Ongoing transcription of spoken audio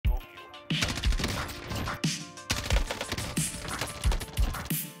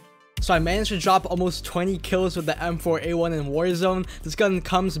So I managed to drop almost 20 kills with the M4A1 in Warzone. This gun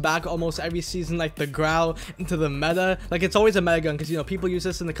comes back almost every season like the Growl into the meta. Like it's always a meta gun because you know people use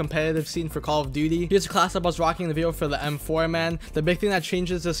this in the competitive scene for Call of Duty. Here's a class up I was rocking in the video for the M4 man. The big thing that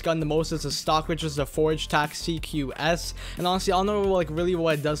changes this gun the most is the stock, which is the Forge Tac CQS. And honestly, I don't know like really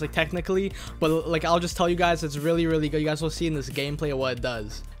what it does like technically, but like I'll just tell you guys it's really good. You guys will see in this gameplay what it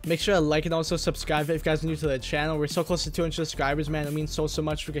does. Make sure to like and also subscribe if you guys are new to the channel. We're so close to 200 subscribers, man. It means so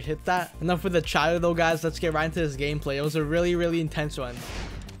much if we could hit that. Enough with the chatter though, guys. Let's get right into this gameplay. It was a really intense one.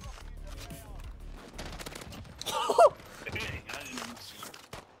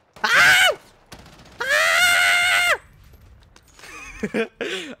 I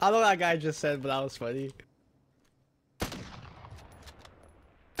don't know what that guy just said, but that was funny.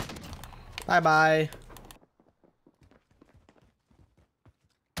 Bye.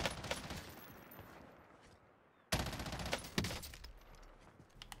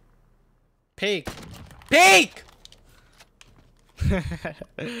 Peek!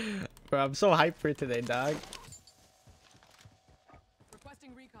 Bro, I'm so hyped for today, dog.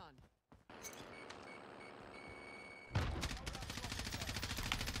 Requesting recon.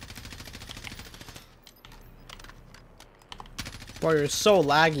 Bro, you're so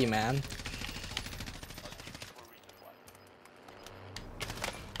laggy, man.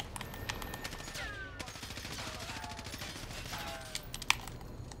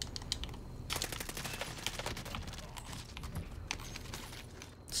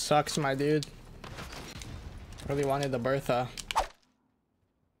 Sucks, my dude. Really wanted the Bertha.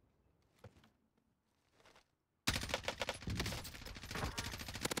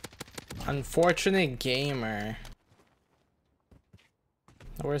 Unfortunate gamer.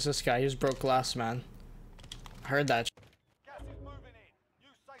 Where's this guy? He's broke glass, man. I heard that. Gas is moving in.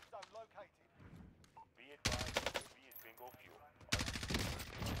 New safe zone located. Be advised, UAV is bingo fuel.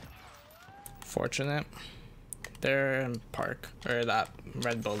 Fortunate. They're in park, or that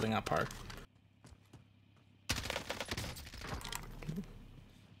red building at park.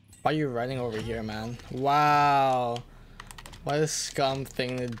 Why are you running over here, man? Wow. What a scum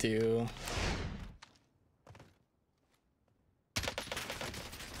thing to do.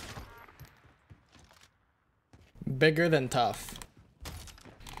 Bigger than tough.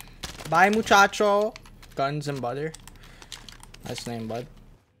 Bye, muchacho. Guns and butter. Nice name, bud.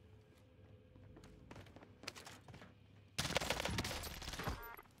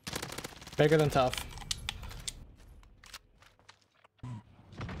 Bigger than tough.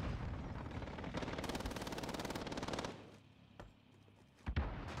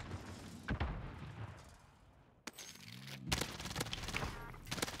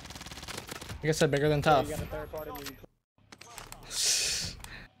 Like I said, bigger than tough.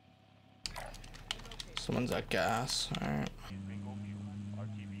 Someone's at gas. Alright.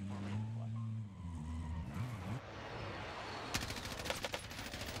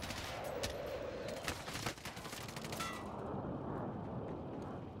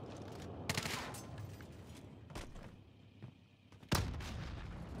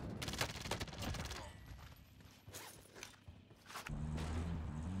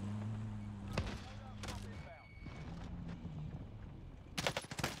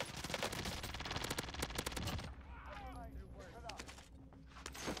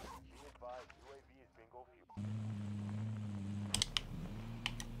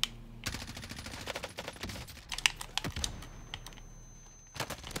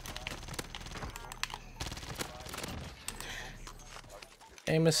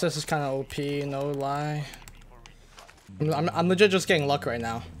 Aim assist is kind of OP, no lie. I'm legit just getting luck right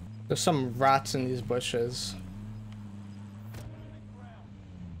now. There's some rats in these bushes.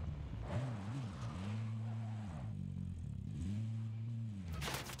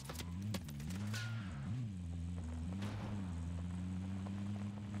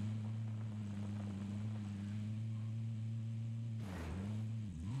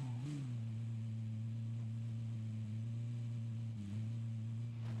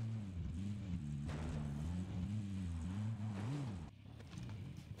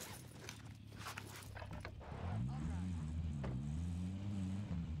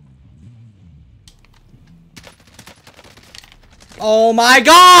 Oh my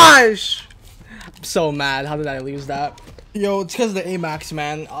gosh! I'm so mad. How did I lose that? Yo, it's because of the AMAX,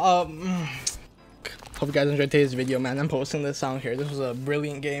 man. Hope you guys enjoyed today's video, man. I'm posting this out here. This was a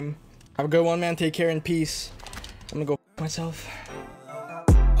brilliant game. Have a good one, man. Take care and peace. I'm gonna go myself. I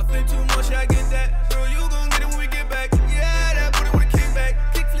think too much,